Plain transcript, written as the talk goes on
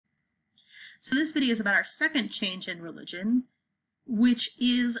So this video is about our second change in religion, which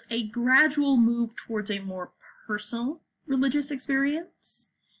is a gradual move towards a more personal religious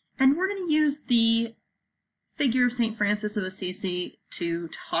experience. And we're going to use the figure of St. Francis of Assisi to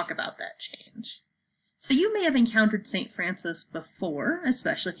talk about that change. So you may have encountered St. Francis before,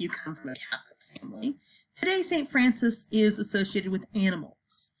 especially if you come from a Catholic family. Today, St. Francis is associated with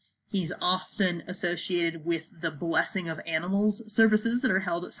animals. He's often associated with the blessing of animals services that are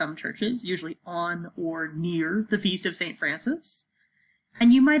held at some churches, usually on or near the feast of St. Francis.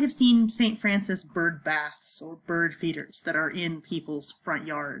 And you might have seen St. Francis bird baths or bird feeders that are in people's front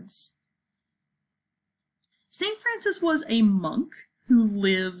yards. St. Francis was a monk who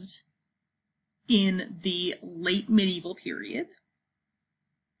lived in the late medieval period,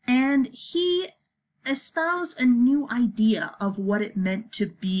 and he espoused a new idea of what it meant to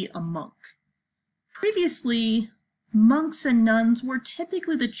be a monk. Previously, monks and nuns were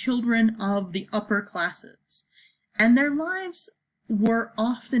typically the children of the upper classes, and their lives were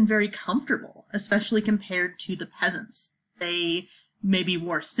often very comfortable, especially compared to the peasants. They maybe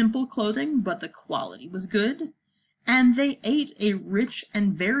wore simple clothing, but the quality was good, and they ate a rich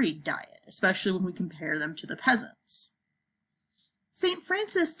and varied diet, especially when we compare them to the peasants. St.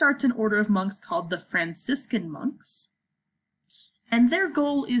 Francis starts an order of monks called the Franciscan monks, and their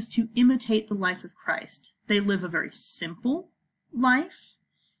goal is to imitate the life of Christ. They live a very simple life.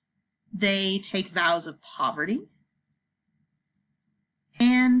 They take vows of poverty.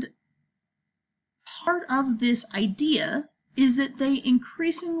 And part of this idea is that they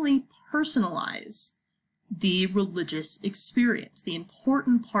increasingly personalize the religious experience. The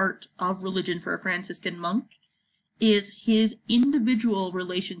important part of religion for a Franciscan monk is his individual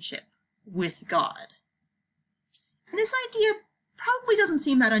relationship with God. And this idea probably doesn't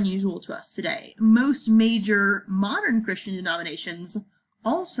seem that unusual to us today. Most major modern Christian denominations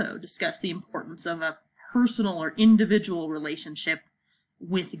also discuss the importance of a personal or individual relationship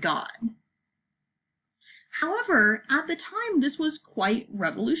with God. However, at the time, this was quite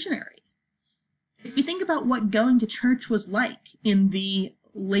revolutionary. If you think about what going to church was like in the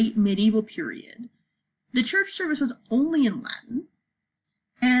late medieval period, the church service was only in Latin,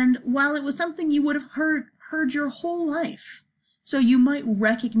 and while it was something you would have heard your whole life, so you might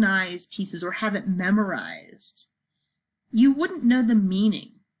recognize pieces or have it memorized, you wouldn't know the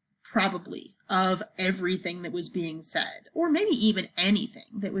meaning, probably, of everything that was being said, or maybe even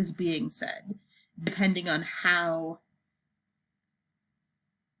anything that was being said, depending on how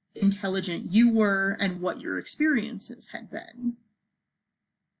intelligent you were and what your experiences had been.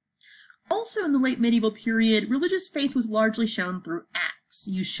 Also in the late medieval period, religious faith was largely shown through acts.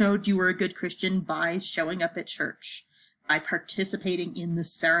 You showed you were a good Christian by showing up at church, by participating in the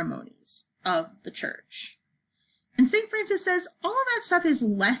ceremonies of the church. And St. Francis says all of that stuff is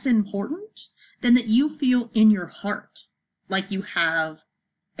less important than that you feel in your heart like you have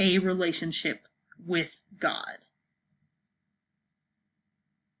a relationship with God.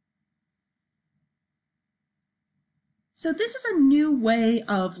 So this is a new way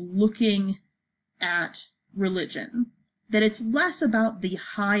of looking at religion, that it's less about the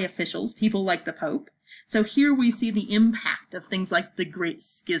high officials, people like the Pope. So here we see the impact of things like the Great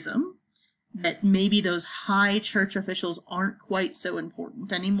Schism, that maybe those high church officials aren't quite so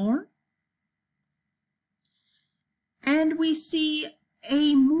important anymore. And we see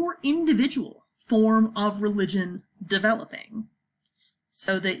a more individual form of religion developing,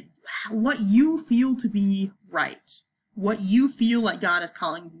 so that what you feel to be right, what you feel like God is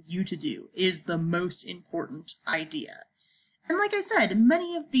calling you to do, is the most important idea. And like I said,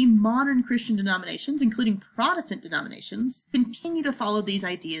 many of the modern Christian denominations, including Protestant denominations, continue to follow these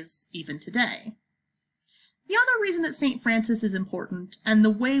ideas even today. The other reason that St. Francis is important, and the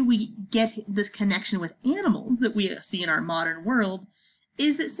way we get this connection with animals that we see in our modern world,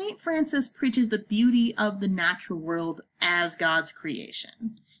 is that St. Francis preaches the beauty of the natural world as God's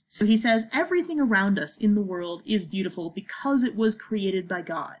creation. So he says everything around us in the world is beautiful because it was created by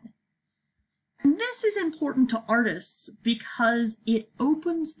God. And this is important to artists because it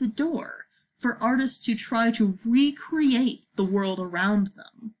opens the door for artists to try to recreate the world around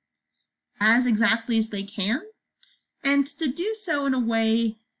them as exactly as they can, and to do so in a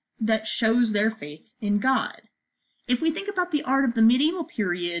way that shows their faith in God. If we think about the art of the medieval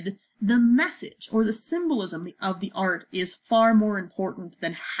period, the message or the symbolism of the art is far more important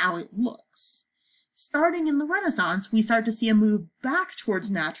than how it looks. Starting in the Renaissance, we start to see a move back towards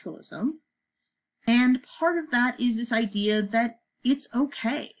naturalism, and part of that is this idea that it's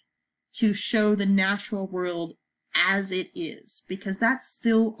okay to show the natural world as it is, because that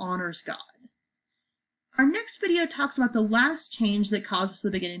still honors God. Our next video talks about the last change that caused us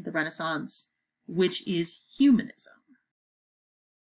the beginning of the Renaissance, which is humanism.